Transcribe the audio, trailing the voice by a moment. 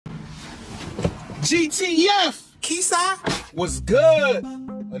GTF! Kisa? What's good?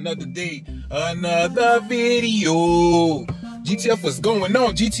 Another day, another video. GTF was going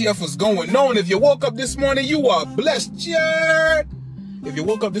on. GTF was going on. If you woke up this morning, you are blessed, yeah. If you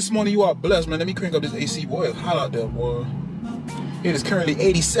woke up this morning, you are blessed, man. Let me crank up this AC, boy. It's hot out there, boy. It is currently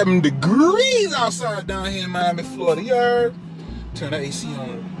 87 degrees outside down here in Miami, Florida, yeah. Turn that AC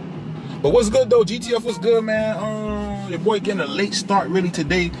on. But what's good though? GTF was good, man. Your boy getting a late start really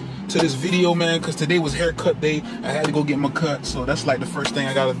today to this video, man, because today was haircut day. I had to go get my cut, so that's like the first thing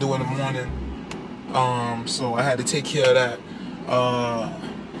I gotta do in the morning. So I had to take care of that.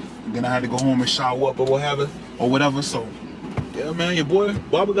 Then I had to go home and shower up or whatever. So yeah, man, your boy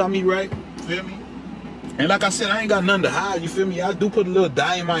Baba got me right. Feel me? And like I said, I ain't got nothing to hide. You feel me? I do put a little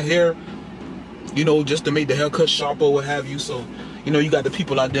dye in my hair, you know, just to make the haircut sharper or what have you. So, you know, you got the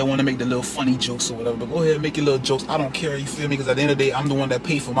people out there want to make the little funny jokes or whatever, but go ahead and make your little jokes. I don't care, you feel me? Because at the end of the day, I'm the one that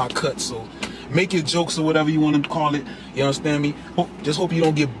paid for my cut. So make your jokes or whatever you want to call it. You understand me? Just hope you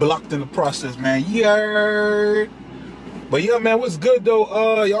don't get blocked in the process, man. Yeah. But yeah, man, what's good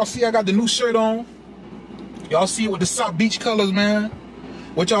though? Y'all see I got the new shirt on. Y'all see it with the South Beach colors, man.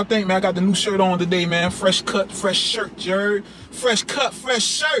 What y'all think, man? I got the new shirt on today, man. Fresh cut, fresh shirt, you heard? Fresh cut, fresh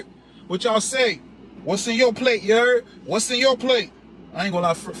shirt. What y'all say? What's in your plate, you heard? What's in your plate? I ain't gonna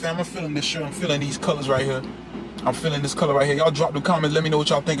lie, fam, I'm feeling this shirt. I'm feeling these colors right here. I'm feeling this color right here. Y'all drop the comments. Let me know what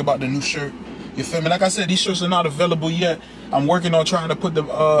y'all think about the new shirt. You feel me? Like I said, these shirts are not available yet. I'm working on trying to put the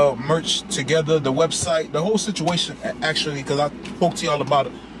merch together, the website, the whole situation, actually, because I spoke to y'all about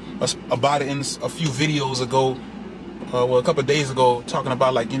it in a few videos ago. Well, a couple of days ago, talking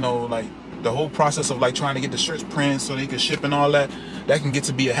about, like, you know, like the whole process of like trying to get the shirts printed so they can ship and all that. That can get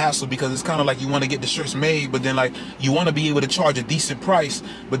to be a hassle because it's kind of like you want to get the shirts made, but then like you want to be able to charge a decent price.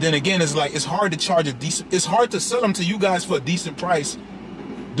 But then again, it's like it's hard to charge a decent. It's hard to sell them to you guys for a decent price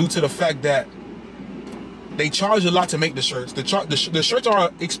due to the fact that they charge a lot to make the shirts. The shirts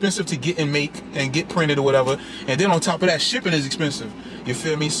are expensive to get and make and get printed or whatever. And then on top of that, shipping is expensive. You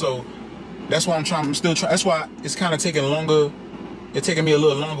feel me? So that's why I'm still trying. That's why it's kind of taking longer. It's taking me a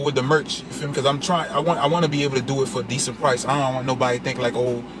little longer with the merch. You feel me? Because I'm trying. I want to be able to do it for a decent price. I don't want nobody to think like,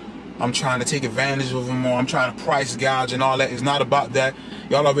 oh, I'm trying to take advantage of them or I'm trying to price gouge and all that. It's not about that.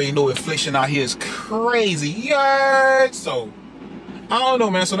 Y'all already know inflation out here is crazy. Yeah. So I don't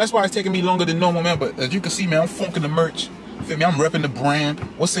know, man. So that's why it's taking me longer than normal, man. But as you can see, man, I'm funking the merch. You feel me? I'm repping the brand.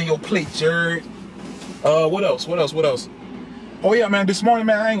 What's in your plate, Jared? What else? Oh yeah, man, this morning,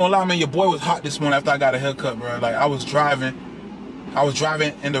 man, I ain't gonna lie, man, your boy was hot this morning after I got a haircut, bro. Like I was driving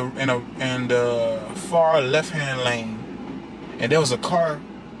in the far left-hand lane, and there was a car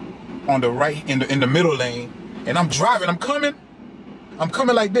on the right in the middle lane, and I'm driving, I'm coming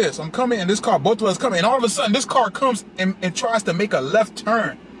like this. I'm coming, and this car, both of us coming, and all of a sudden this car comes and tries to make a left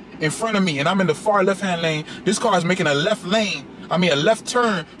turn in front of me, and I'm in the far left-hand lane. This car is making a left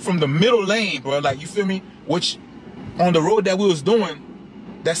turn from the middle lane, bro. Like, you feel me? Which on the road that we was doing,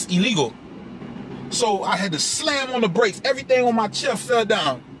 that's illegal. So I had to slam on the brakes. Everything on my chair fell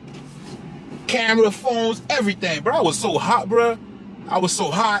down. Camera, phones, everything, bro. I was so hot, bro. I was so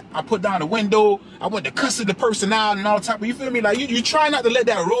hot. I put down the window. I went to cussing the person out and all type of, you feel me? Like you try not to let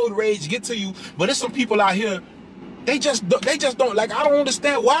that road rage get to you, but there's some people out here, they just don't, like, I don't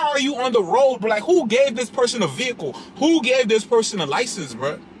understand. Why are you on the road, bro? Like, who gave this person a vehicle? Who gave this person a license,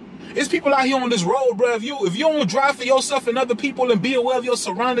 bro? It's people out here on this road, bro. If you don't drive for yourself and other people and be aware of your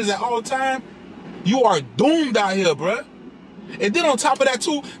surroundings at all time, you are doomed out here, bro. And then on top of that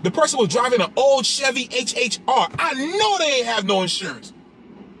too, the person was driving an old Chevy HHR. I know they ain't have no insurance.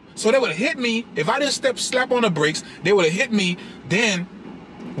 So they would have hit me. If I didn't slap on the brakes, they would have hit me. Then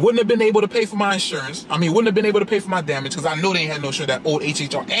wouldn't have been able to pay for my insurance. I mean, wouldn't have been able to pay for my damage because I know they ain't had no insurance, that old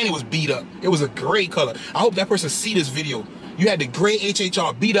HHR. And it was beat up. It was a gray color. I hope that person see this video. You had the gray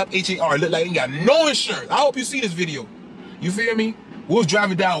HHR, beat up HHR. It looked like you got no insurance. I hope you see this video. You feel me? We was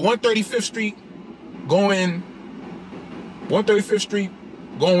driving down 135th Street. Going 135th Street,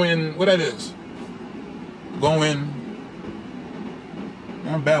 going, what that is? Going,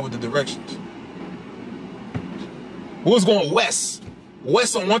 I'm bad with the directions. We was going west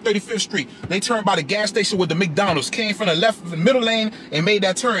on 135th Street. They turned by the gas station with the McDonald'S, came from the middle lane and made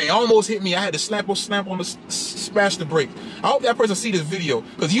that turn. It almost hit me. I had to smash the brake. I hope that person see this video,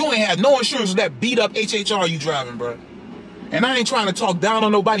 because you ain't had no insurance with that beat up HHR you driving, bro. And I ain't trying to talk down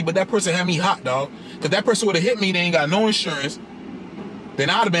on nobody, but that person had me hot, dog. Because that person would have hit me, they ain't got no insurance. Then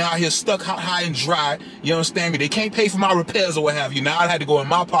I'd have been out here stuck high and dry. You understand me? They can't pay for my repairs or what have you. Now I had to go in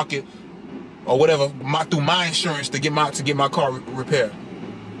my pocket or whatever, through my insurance to get my car repaired.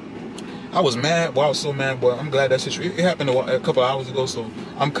 I was mad. Well, I was so mad, but I'm glad that situation. It happened a couple of hours ago, so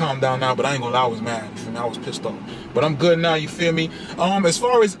I'm calmed down now. But I ain't gonna lie, I was mad. You feel me? I was pissed off. But I'm good now. You feel me? As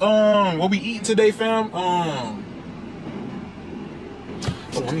far as what we eating today, fam.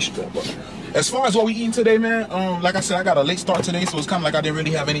 Let me strap up. As far as what we eating today, man, like I said, I got a late start today, so it's kind of like I didn't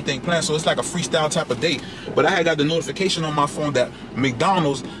really have anything planned. So it's like a freestyle type of day. But I had got the notification on my phone that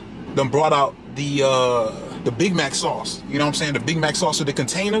McDonald's done brought out the Big Mac sauce. You know what I'm saying? The Big Mac sauce with the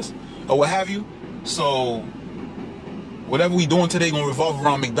containers or what have you. So whatever we doing today gonna revolve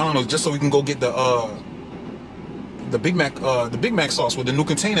around McDonald's, just so we can go get the Big Mac sauce with the new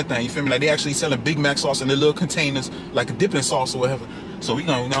container thing. You feel me? Like they actually selling Big Mac sauce in the little containers, like a dipping sauce or whatever. So we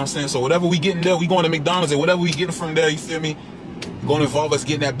gonna, you know what I'm saying? So whatever we getting there, we going to McDonald's, and whatever we getting from there, you feel me? Gonna involve us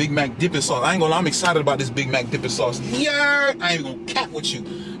getting that Big Mac dipping sauce. I ain't gonna lie, I'm excited about this Big Mac dipping sauce. Yeah, I ain't gonna cap with you.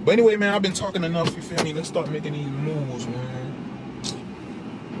 But anyway, man, I've been talking enough, you feel me? Let's start making these moves, man.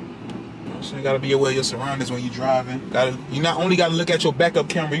 So you gotta be aware of your surroundings when you're driving. You not only gotta look at your backup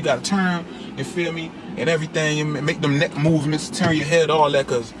camera, you gotta turn, you feel me? And everything, and make them neck movements, turn your head, all that,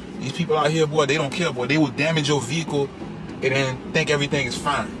 cause these people out here, boy, they don't care, boy. They will damage your vehicle and then think everything is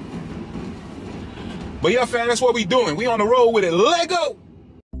fine. But yeah, fam, that's what we doing. We on the road with it. Let go!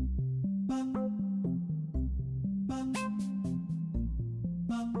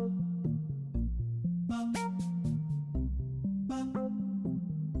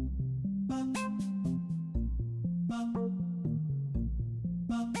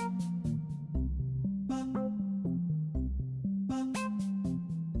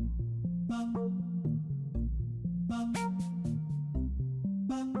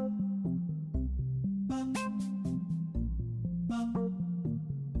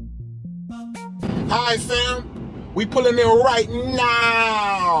 Alright, fam, we pulling in right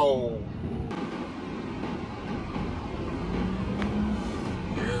now.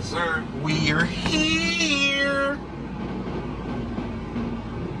 Yes, sir. We're here.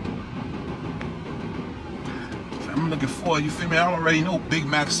 I'm looking forward, you feel me? I already know Big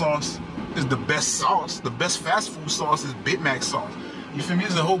Mac sauce is the best sauce. The best fast food sauce is Big Mac sauce. You feel me?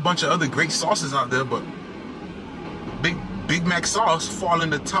 There's a whole bunch of other great sauces out there, but Big Mac sauce fall in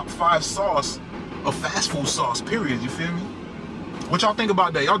the top 5 sauce of fast food sauce, period. You feel me? What y'all think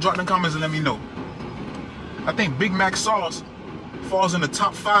about that? Y'all drop in the comments and let me know. I think Big Mac sauce falls in the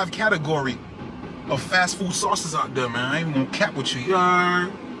top 5 category of fast food sauces out there, man. I ain't even gonna cap with you.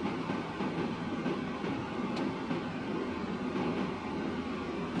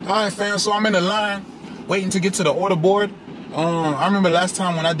 Alright, fam, so I'm in the line waiting to get to the order board. I remember last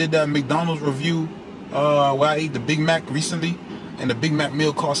time when I did that McDonald's review where I ate the Big Mac recently, and the Big Mac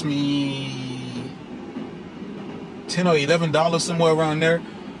meal cost me $10 or $11, somewhere around there.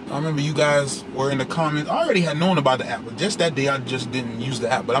 I remember you guys were in the comments. I already had known about the app, but just that day I just didn't use the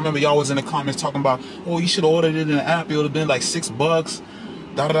app. But I remember y'all was in the comments talking about, oh, you should have ordered it in the app. It would have been like $6.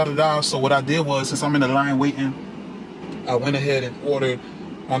 Da da da da. So what I did was, since I'm in the line waiting, I went ahead and ordered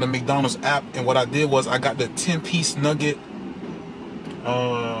on the McDonald's app. And what I did was I got the 10-piece nugget.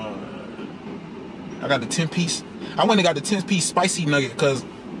 I got the 10-piece. I went and got the 10-piece spicy nugget because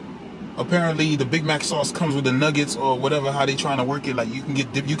apparently the Big Mac sauce comes with the nuggets or whatever, how they trying to work it. Like you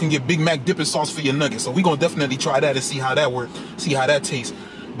can get Big Mac dipping sauce for your nuggets. So we gonna definitely try that and see how that works, see how that tastes.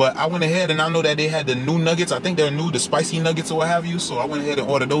 But I went ahead and I know that they had the new nuggets. I think they're new, the spicy nuggets or what have you. So I went ahead and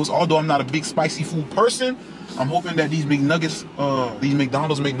ordered those. Although I'm not a big spicy food person, I'm hoping that these McNuggets, these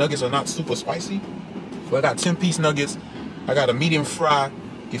McDonald's McNuggets are not super spicy. So I got 10-piece nuggets. I got a medium fry,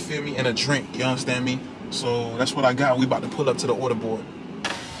 you feel me, and a drink. You understand me? So that's what I got. We about to pull up to the order board.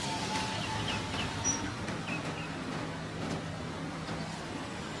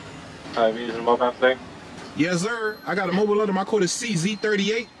 Have you using the mobile app today? Yes, sir. I got a mobile order. My code is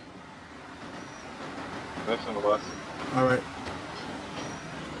CZ38. That's on the bus. All right.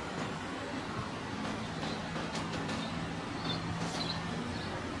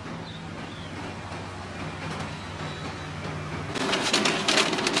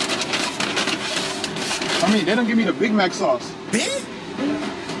 I mean, they don't give me the Big Mac sauce. Big?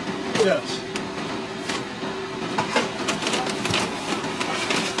 Yes.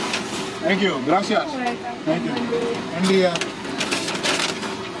 Thank you. Gracias. Thank you. Buen día.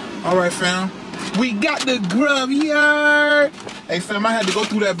 All right, fam. We got the grub here. Hey, fam, I had to go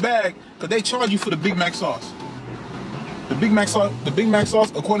through that bag because they charge you for the Big Mac sauce. The Big Mac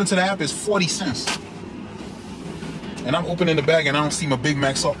sauce, according to the app, is 40 cents. And I'm opening the bag and I don't see my Big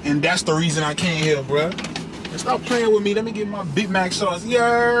Mac sauce. And that's the reason I came here, bruh. Stop playing with me. Let me get my Big Mac sauce.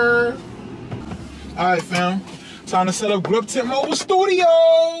 Yeah. All right, fam. Time to set up Grubtent Mobile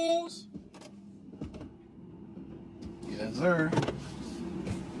Studios. Yes, sir.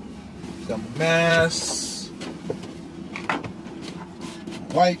 Got my mask,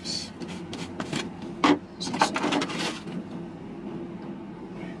 wipes.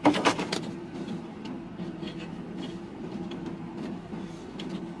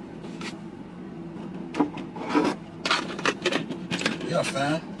 Yeah,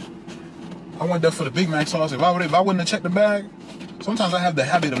 fam. I went there for the Big Mac sauce. If I wouldn't have checked the bag, sometimes I have the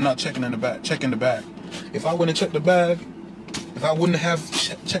habit of not checking the bag. If I wouldn't have checked the bag, if I wouldn't have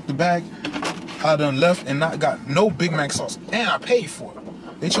checked the bag, I done left and not got no Big Mac sauce. And I paid for it.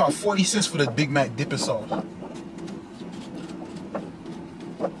 They charge 40 cents for the Big Mac dipping sauce.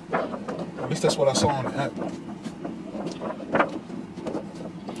 At least that's what I saw on the app.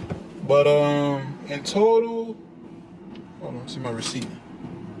 But in total, hold on, see my receipt.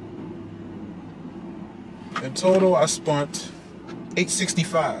 In total, I spent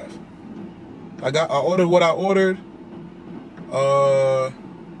 $8.65. I ordered what I ordered.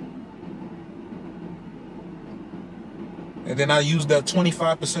 And then I used that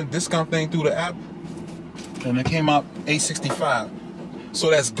 25% discount thing through the app, and it came out $8.65.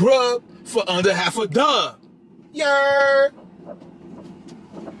 So that's grub for under half a dub. Yeah. All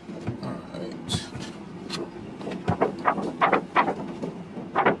right.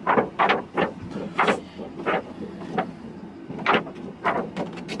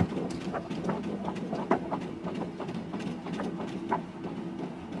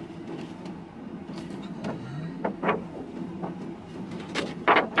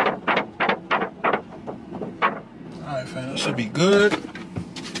 Alright, fam, that should be good.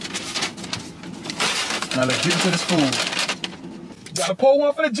 Now let's get into this food. Gotta pour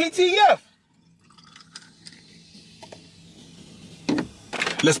one for the GTF.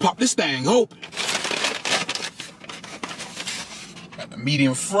 Let's pop this thing open. Got the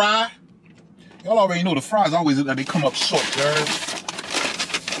medium fry. Y'all already know the fries always look like they come up short, girl.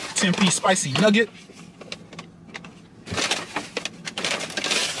 10-piece spicy nugget.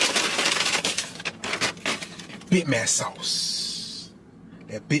 Big Mac sauce.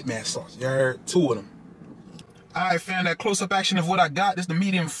 That Big Mac sauce. You heard? 2 of them. Alright, fam, that close-up action of what I got. This is the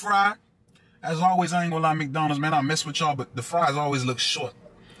medium fry. As always, I ain't gonna lie, McDonald's, man, I mess with y'all, but the fries always look short.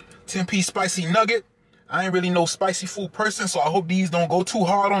 10-piece spicy nugget. I ain't really no spicy food person, so I hope these don't go too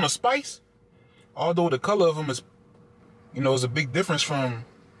hard on the spice. Although the color of them is, you know, is a big difference from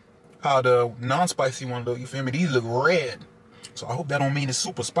how the non-spicy one look. You feel me? These look red. So I hope that don't mean it's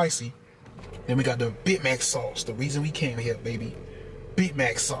super spicy. Then we got the Big Mac sauce. The reason we came here, baby. Big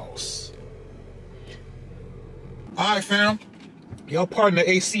Mac sauce. Alright, fam. Y'all pardon the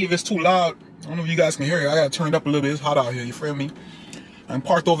AC if it's too loud. I don't know if you guys can hear it. I got it turned up a little bit. It's hot out here, you feel me? I'm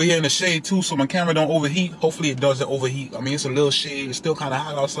parked over here in the shade too, so my camera don't overheat. Hopefully it doesn't overheat. I mean, it's a little shade. It's still kind of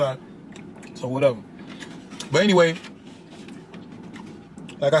hot outside. So whatever. But anyway,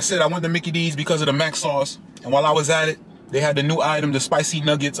 like I said, I went to Mickey D's because of the Mac sauce. And while I was at it, they had the new item, the spicy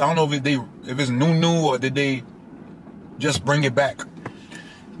nuggets. I don't know if it's new or did they just bring it back.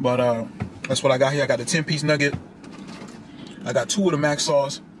 But that's what I got here. I got the 10-piece nugget. I got 2 of the Mac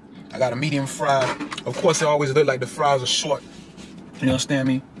sauce. I got a medium fry. Of course, they always look like the fries are short. You understand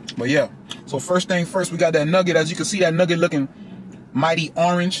me? But yeah. So first thing first, we got that nugget. As you can see, that nugget looking mighty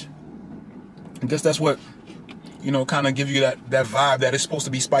orange. I guess that's what, you know, kind of give you that vibe that it's supposed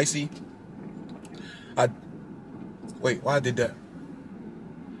to be spicy. Wait, why I did that?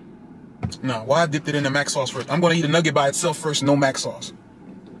 No, why I dipped it in the Mac sauce first? I'm gonna eat the nugget by itself first, no Mac sauce.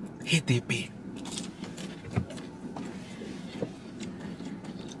 Hit that bit.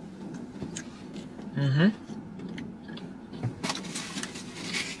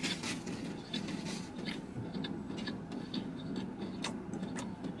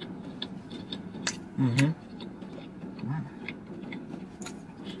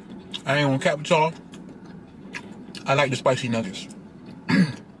 I ain't gonna cap with y'all. I like the spicy nuggets.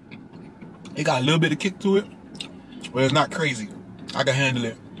 It got a little bit of kick to it, but it's not crazy. I can handle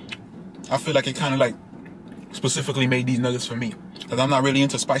it. I feel like it kind of like specifically made these nuggets for me, because I'm not really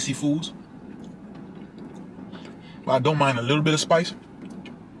into spicy foods. But I don't mind a little bit of spice.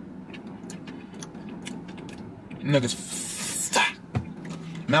 Nuggets.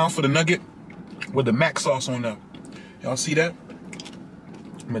 Now for the nugget with the Mac sauce on them. Y'all see that?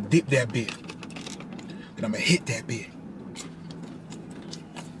 I'm gonna dip that bit. Then I'm gonna hit that bit.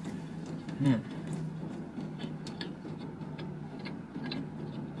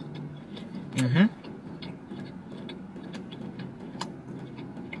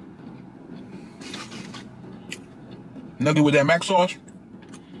 Nugget with that Mac sauce.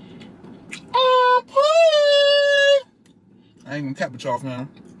 I ain't gonna cap it off now.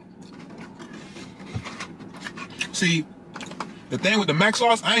 See, the thing with the Mac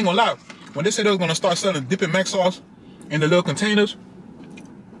sauce, I ain't gonna lie. when they said they was gonna start selling dipping mac sauce in the little containers,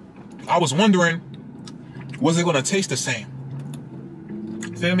 I was wondering, was it gonna taste the same?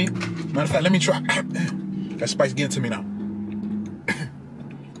 Feel me? Matter of fact, let me try. That spice getting to me now.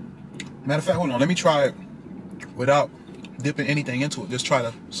 Matter of fact, hold on. Let me try it without dipping anything into it. Just try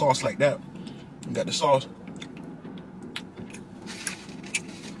the sauce like that. You got the sauce.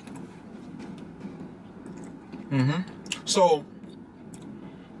 So,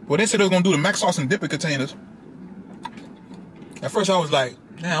 when they said they were gonna do the mac sauce in dipping containers, at first I was like,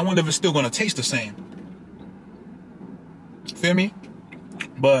 man, I wonder if it's still gonna taste the same. Feel me?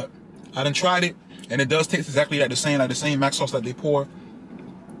 But I done tried it, and it does taste exactly like the same mac sauce that they pour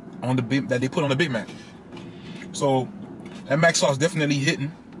on the that they put on the Big Mac. So that mac sauce definitely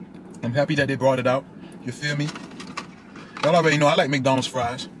hitting. I'm happy that they brought it out. You feel me? Y'all already know I like McDonald's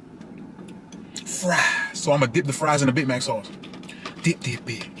fries. So I'm gonna dip the fries in the Big Mac sauce. Dip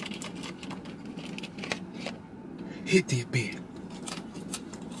it. Hit it bit.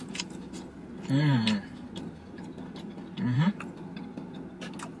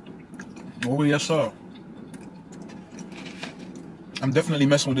 Oh yes, sir. I'm definitely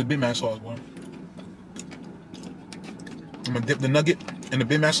messing with the Big Mac sauce, boy. I'm gonna dip the nugget in the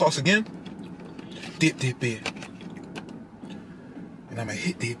Big Mac sauce again. Dip it. And I'm gonna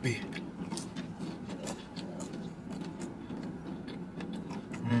hit that bit.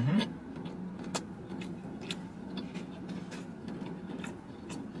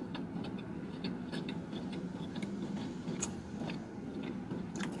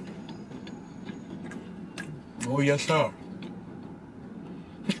 Oh yes, sir.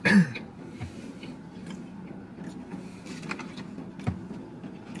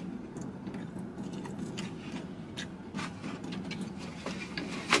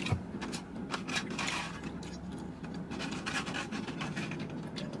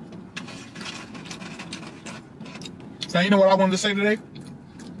 So you know what I wanted to say today?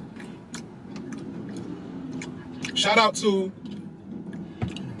 Shout out to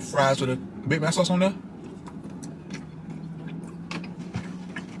fries with a Big Mac sauce on there.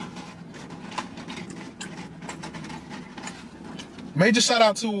 Major shout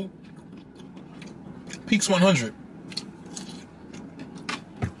out to Peaks 100.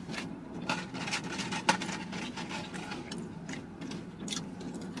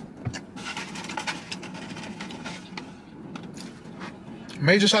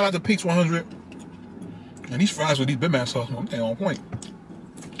 Major shout out to Peaks 100. And these fries with these Big Mac sauce, man, they on point.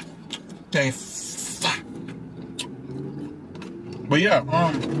 They ain't fire. But yeah,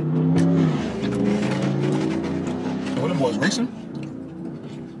 what them boys racing?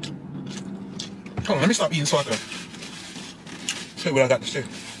 Hold on, let me stop eating so I can say what I got to say.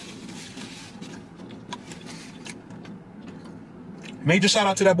 Major shout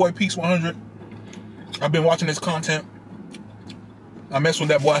out to that boy Peaks 100. I've been watching his content. I mess with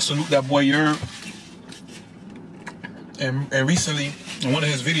that boy. I salute that boy Yerb. And recently, in one of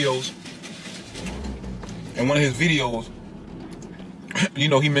his videos, you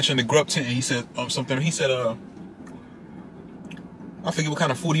know, he mentioned the Grubtent, and he said something. He said, I forget what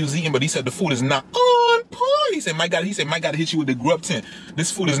kind of food he was eating, but he said the food is not on point. He said, Mike got to hit you with the Grubtent.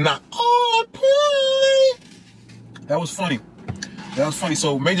 This food is not on point. That was funny.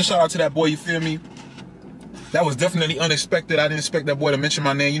 So major shout out to that boy. You feel me? That was definitely unexpected. I didn't expect that boy to mention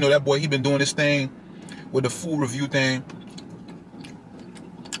my name. You know, that boy, he been doing this thing with the food review thing.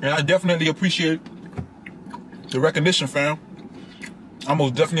 And I definitely appreciate the recognition, fam. I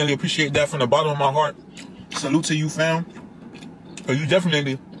most definitely appreciate that from the bottom of my heart. Salute to you, fam. Because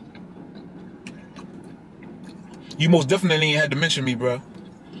you most definitely ain't had to mention me, bro.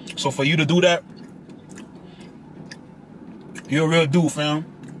 So for you to do that, you're a real dude, fam.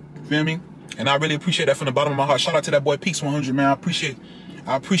 Feel me? And I really appreciate that from the bottom of my heart. Shout out to that boy Peaks 100, man. I appreciate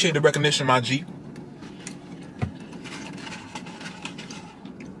the recognition, my G.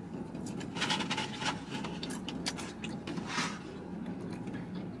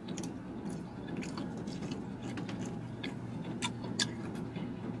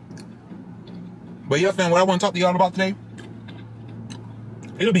 But yeah, fam, what I want to talk to y'all about today,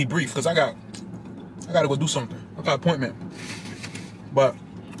 it'll be brief because I gotta go do something. I got an appointment. But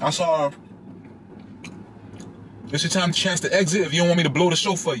I saw it's your chance to exit if you don't want me to blow the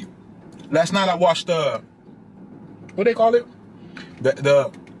show for you. Last night I watched what they call it?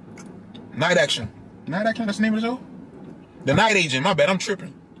 The Night Action. Night Action, that's the name of the show? The Night Agent, my bad, I'm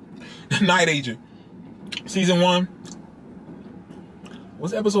tripping. The Night Agent. Season 1.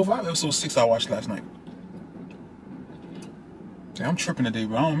 Was it episode 5? Episode 6 I watched last night. Damn, I'm tripping today,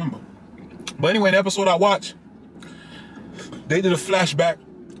 bro. I don't remember. But anyway, the episode I watched, they did a flashback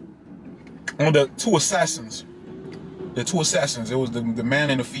on the two assassins. The two assassins. It was the man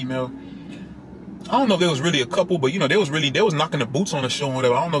and the female. I don't know if there was really a couple, but you know, they was knocking the boots on the show and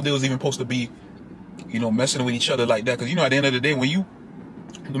whatever. I don't know if they was even supposed to be, you know, messing with each other like that. Because, you know, at the end of the day, when you,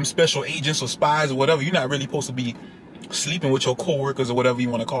 them special agents or spies or whatever, you're not really supposed to be sleeping with your co-workers or whatever you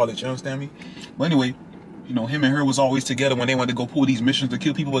want to call it. You understand me? But anyway, you know, him and her was always together when they wanted to go pull these missions to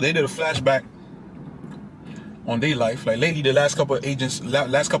kill people. But they did a flashback on their life. Like lately, the last couple of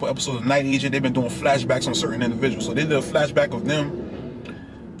episodes of Night Agent, they've been doing flashbacks on certain individuals. So they did a flashback of them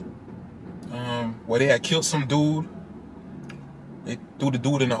where they had killed some dude. They threw the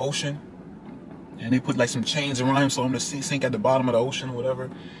dude in the ocean, and they put like some chains around him so him to sink at the bottom of the ocean or whatever.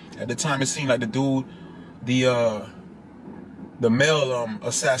 At the time, it seemed like the dude, the male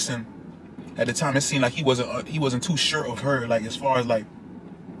assassin, at the time it seemed like he wasn't too sure of her, like as far as like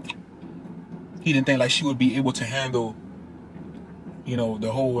he didn't think like she would be able to handle, you know,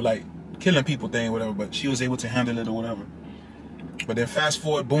 the whole like killing people thing or whatever, but she was able to handle it or whatever. But then fast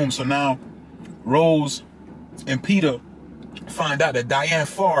forward, boom, so now Rose and Peter find out that Diane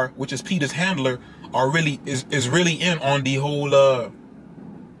Farr, which is Peter's handler, is really in on the whole the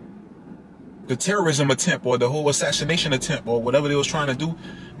terrorism attempt or the whole assassination attempt or whatever they was trying to do.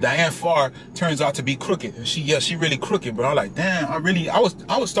 Diane Farr turns out to be crooked, and she really crooked. But I'm like, damn, I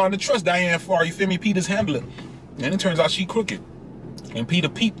was starting to trust Diane Farr, you feel me, Peter's handler, and it turns out she crooked. And Peter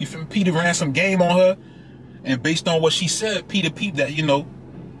peeped, you feel me, Peter ran some game on her, and based on what she said, Peter peeped that, you know,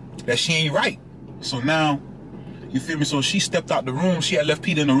 that she ain't right. So now, you feel me, so she stepped out the room. She had left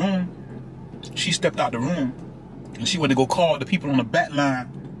Peter in the room. She stepped out the room, and she went to go call the people on the back line.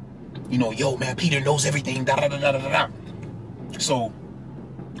 You know, yo, man, Peter knows everything, da da da da da da. So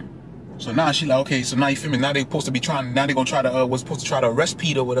now she like, okay, so now you feel me, now they supposed to be trying, now they gonna try to, was supposed to try to arrest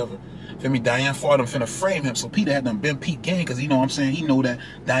Peter or whatever. Feel me, Diane Farr them finna frame him. So Peter had them been Pete gang, because, you know what I'm saying, he know that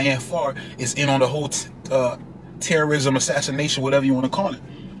Diane Farr is in on the whole terrorism, assassination, whatever you want to call it.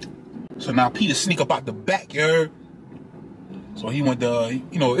 So now Peter sneak up out the back, you heard? So he went to,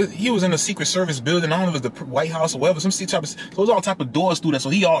 you know, he was in the Secret Service building. I don't know if it was the White House or whatever. So it was all type of doors through that. So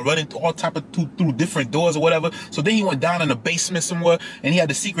he all running all type of through different doors or whatever. So then he went down in the basement somewhere, and he had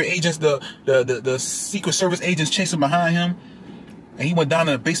the secret agents, the Secret Service agents chasing behind him. And he went down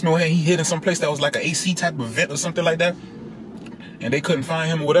in the basement where he hid in some place that was like an AC type of vent or something like that. And they couldn't find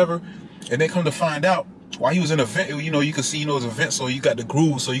him or whatever. And they come to find out, while he was in a vent, you know, you could see, you know, it was a vent, so you got the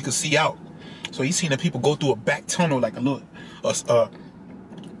grooves so you could see out. So he seen the people go through a back tunnel, like a little, a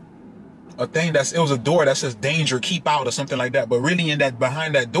thing it was a door that says danger, keep out or something like that. But really in that,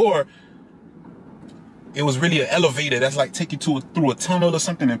 behind that door, it was really an elevator that's like take you through a tunnel or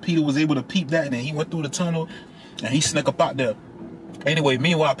something. And Peter was able to peep that, and then he went through the tunnel and he snuck up out there. Anyway,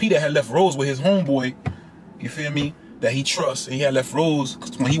 meanwhile, Peter had left Rose with his homeboy, you feel me, that he trusts. And he had left Rose,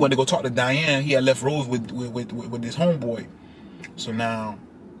 when he went to go talk to Diane, he had left Rose with his homeboy. So now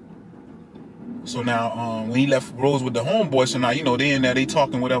when he left Rose with the homeboy, so now, you know, they in there, they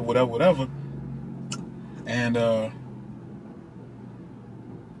talking, whatever. And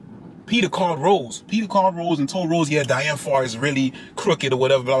Peter called Rose. Peter called Rose and told Rose, yeah, Diane Farr is really crooked or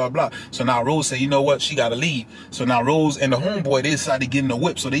whatever, blah, blah, blah. So now Rose said, you know what, she got to leave. So now Rose and the homeboy, they decided to get in the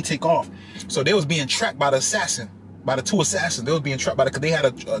whip, so they take off. So they was being tracked by the assassin, by the two assassins. They was being tracked by because they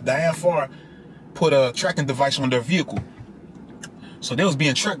had Diane Farr put a tracking device on their vehicle. So they was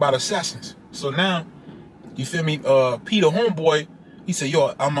being tracked by the assassins. So now, you feel me, Peter homeboy, he said,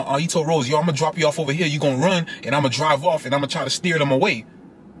 yo, he told Rose, yo, I'm gonna drop you off over here, you gonna run, and I'm gonna drive off, and I'm gonna try to steer them away.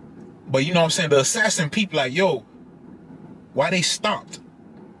 But you know what I'm saying, the assassin peeped like, yo, why they stopped?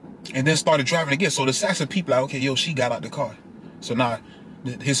 And then started driving again. So the assassin peeped like, okay, yo, she got out the car. So now,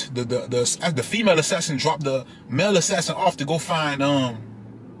 the female assassin dropped the male assassin off to go find a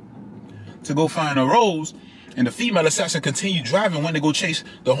Rose. And the female assassin continued driving, went to go chase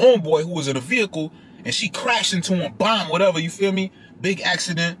the homeboy who was in a vehicle, and she crashed into him, bomb, whatever, you feel me? Big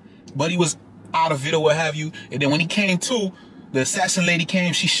accident, but he was out of it or what have you. And then when he came to, the assassin lady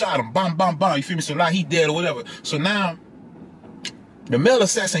came, she shot him, bomb, bomb, bomb, you feel me? So now he dead or whatever. So now, the male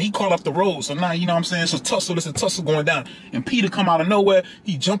assassin, he called up the road. So now, you know what I'm saying? So there's a tussle going down. And Peter come out of nowhere,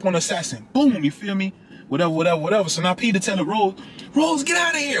 he jump on the assassin, boom, you feel me? Whatever. So now Peter tell Rose, get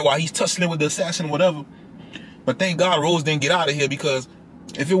out of here, while he's tussling with the assassin, whatever. But thank God Rose didn't get out of here, because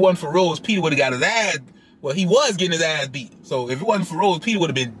if it wasn't for Rose, Peter would have got his ass. Well, he was getting his ass beat. So if it wasn't for Rose, Peter would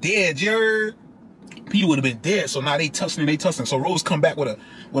have been dead, you heard? Peter would have been dead. So now they tussling. So Rose come back with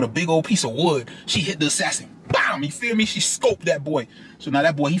a big old piece of wood. She hit the assassin. Bam! You feel me? She scoped that boy. So now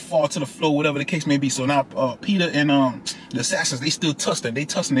that boy, he fall to the floor, whatever the case may be. So now Peter and the assassins, they still tussling. They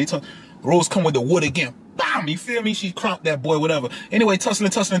tussling. Rose come with the wood again. bam, you feel me? She crumped that boy, whatever. Anyway,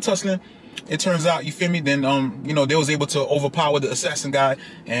 tussling. It turns out, you feel me? Then, you know, they was able to overpower the assassin guy,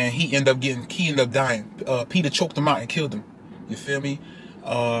 and he ended up dying. Peter choked him out and killed him. You feel me?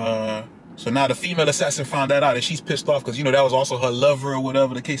 So now the female assassin found that out, and she's pissed off because, you know, that was also her lover or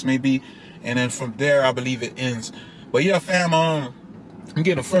whatever the case may be. And then from there, I believe it ends. But yeah, fam, I'm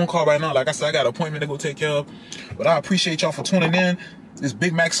getting a phone call right now. Like I said, I got an appointment to go take care of. But I appreciate y'all for tuning in. This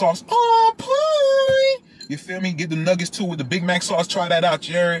Big Mac sauce on point. You feel me? Get the nuggets too with the Big Mac sauce. Try that out,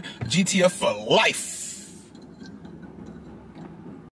 Jared. GTF for life.